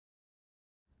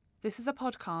This is a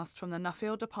podcast from the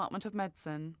Nuffield Department of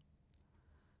Medicine.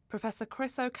 Professor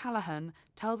Chris O'Callaghan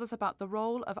tells us about the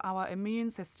role of our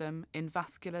immune system in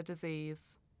vascular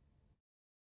disease.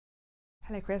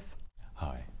 Hello, Chris.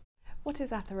 Hi. What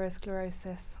is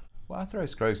atherosclerosis? Well,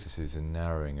 atherosclerosis is a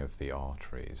narrowing of the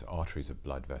arteries. Arteries are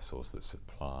blood vessels that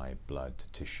supply blood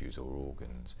to tissues or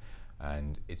organs.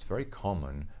 And it's very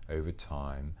common over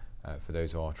time for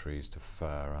those arteries to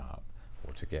fur up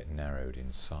or to get narrowed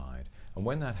inside. And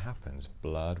when that happens,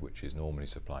 blood, which is normally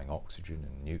supplying oxygen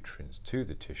and nutrients to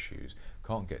the tissues,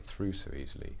 can't get through so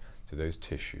easily to those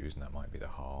tissues, and that might be the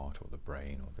heart or the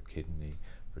brain or the kidney,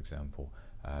 for example,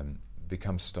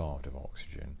 become starved of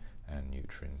oxygen and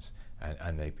nutrients,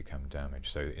 and they become damaged.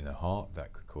 So in the heart,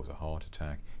 that could cause a heart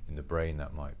attack. In the brain,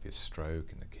 that might be a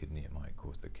stroke. In the kidney, it might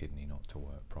cause the kidney not to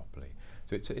work properly.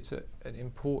 So it's an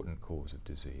important cause of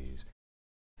disease.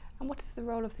 And what is the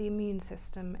role of the immune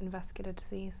system in vascular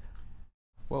disease?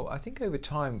 Well, I think over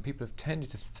time people have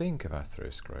tended to think of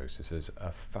atherosclerosis as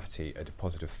a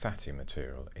deposit of fatty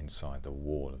material inside the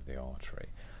wall of the artery,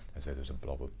 as though there's a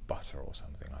blob of butter or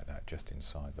something like that just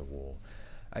inside the wall.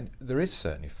 And there is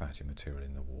certainly fatty material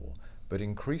in the wall, but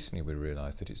increasingly we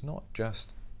realise that it's not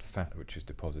just fat which is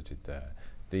deposited there.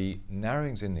 The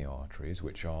narrowings in the arteries,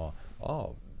 which are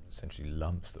essentially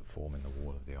lumps that form in the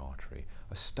wall of the artery,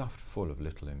 are stuffed full of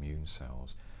little immune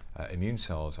cells. Immune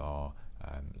cells are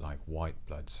like white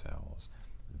blood cells.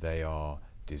 They are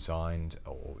designed,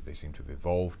 or they seem to have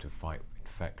evolved to fight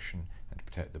infection and to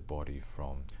protect the body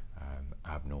from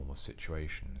abnormal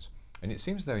situations. And it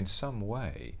seems as though in some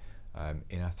way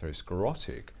in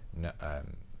atherosclerotic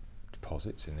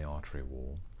deposits in the artery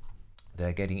wall,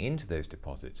 they're getting into those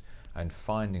deposits and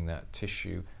finding that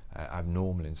tissue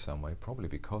abnormal in some way, probably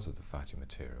because of the fatty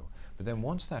material. But then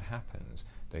once that happens,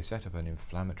 they set up an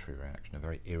inflammatory reaction, a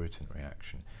very irritant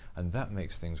reaction, and that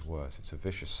makes things worse. It's a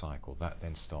vicious cycle. That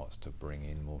then starts to bring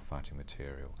in more fatty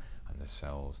material, and the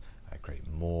cells create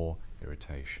more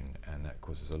irritation, and that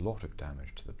causes a lot of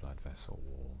damage to the blood vessel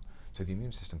wall. So the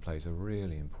immune system plays a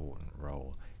really important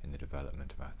role in the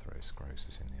development of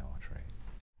atherosclerosis in the artery.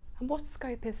 And what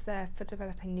scope is there for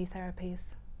developing new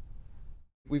therapies?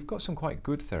 We've got some quite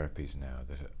good therapies now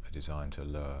that are designed to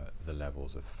lower the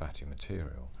levels of fatty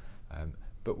material,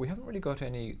 but we haven't really got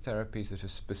any therapies that are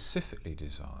specifically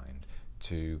designed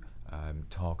to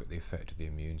target the effect of the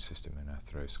immune system in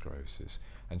atherosclerosis.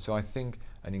 And so I think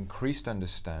an increased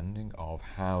understanding of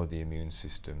how the immune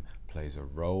system plays a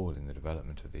role in the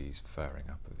development of these furring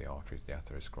up of the arteries, the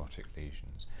atherosclerotic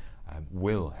lesions,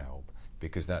 will help,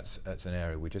 because that's an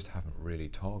area we just haven't really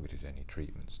targeted any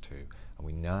treatments to, and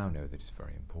we now know that it's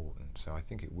very important, so I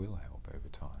think it will help over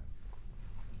time.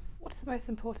 What are the most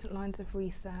important lines of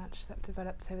research that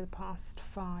developed over the past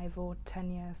 5 or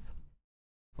 10 years?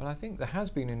 Well, I think there has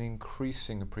been an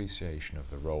increasing appreciation of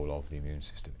the role of the immune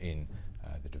system in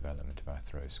the development of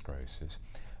atherosclerosis.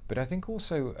 But I think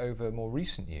also over more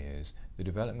recent years, the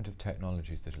development of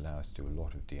technologies that allow us to do a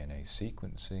lot of DNA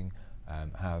sequencing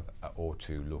or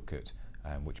to look at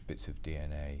which bits of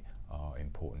DNA are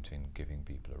important in giving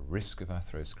people a risk of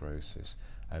atherosclerosis,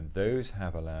 and those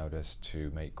have allowed us to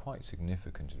make quite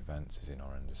significant advances in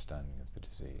our understanding of the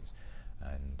disease,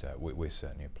 and we're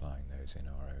certainly applying those in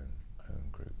our own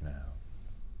group now.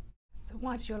 So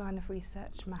why does your line of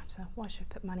research matter? Why should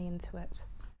we put money into it?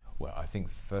 Well, I think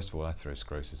first of all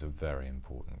atherosclerosis is a very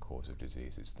important cause of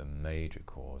disease. It's the major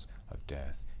cause of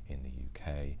death in the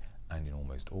UK and in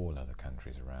almost all other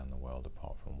countries around the world,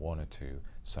 apart from 1 or 2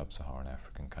 sub-Saharan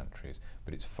African countries,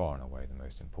 but it's far and away the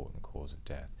most important cause of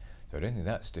death. So I don't think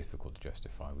that's difficult to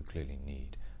justify. We clearly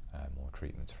need more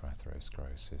treatments for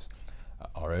atherosclerosis.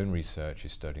 Our own research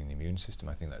is studying the immune system.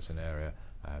 I think that's an area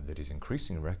that is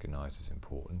increasingly recognised as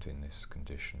important in this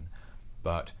condition,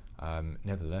 but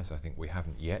nevertheless I think we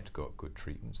haven't yet got good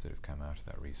treatments that have come out of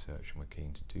that research, and we're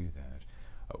keen to do that.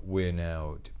 We're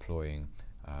now deploying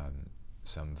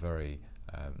some very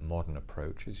modern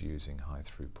approaches using high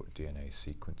throughput DNA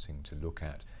sequencing to look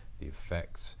at the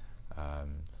effects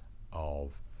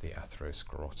of the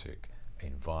atherosclerotic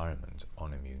environment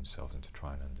on immune cells, and to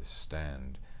try and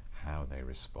understand how they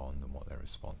respond and what their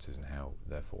response is, and how,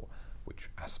 therefore,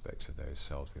 which aspects of those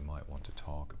cells we might want to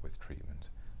target with treatment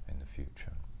in the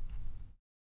future.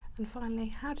 And finally,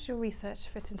 how does your research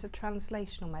fit into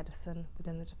translational medicine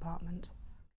within the department?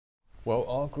 Well,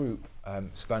 our group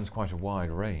spans quite a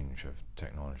wide range of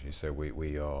technologies. So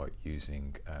we are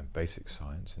using basic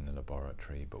science in the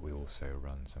laboratory, but we also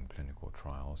run some clinical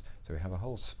trials. So we have a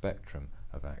whole spectrum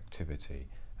of activity,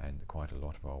 and quite a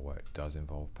lot of our work does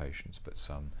involve patients, but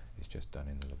some is just done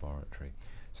in the laboratory.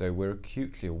 So we're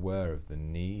acutely aware of the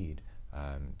need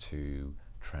to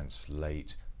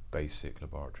translate basic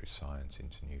laboratory science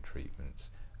into new treatments,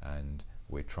 and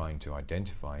we're trying to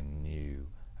identify new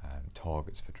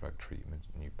targets for drug treatment,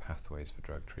 new pathways for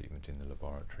drug treatment in the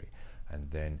laboratory, and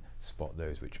then spot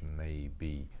those which may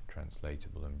be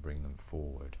translatable and bring them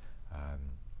forward.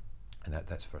 And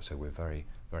that's for us. So we're very,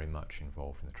 very much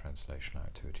involved in the translational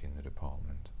activity in the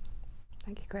department.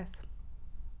 Thank you, Chris.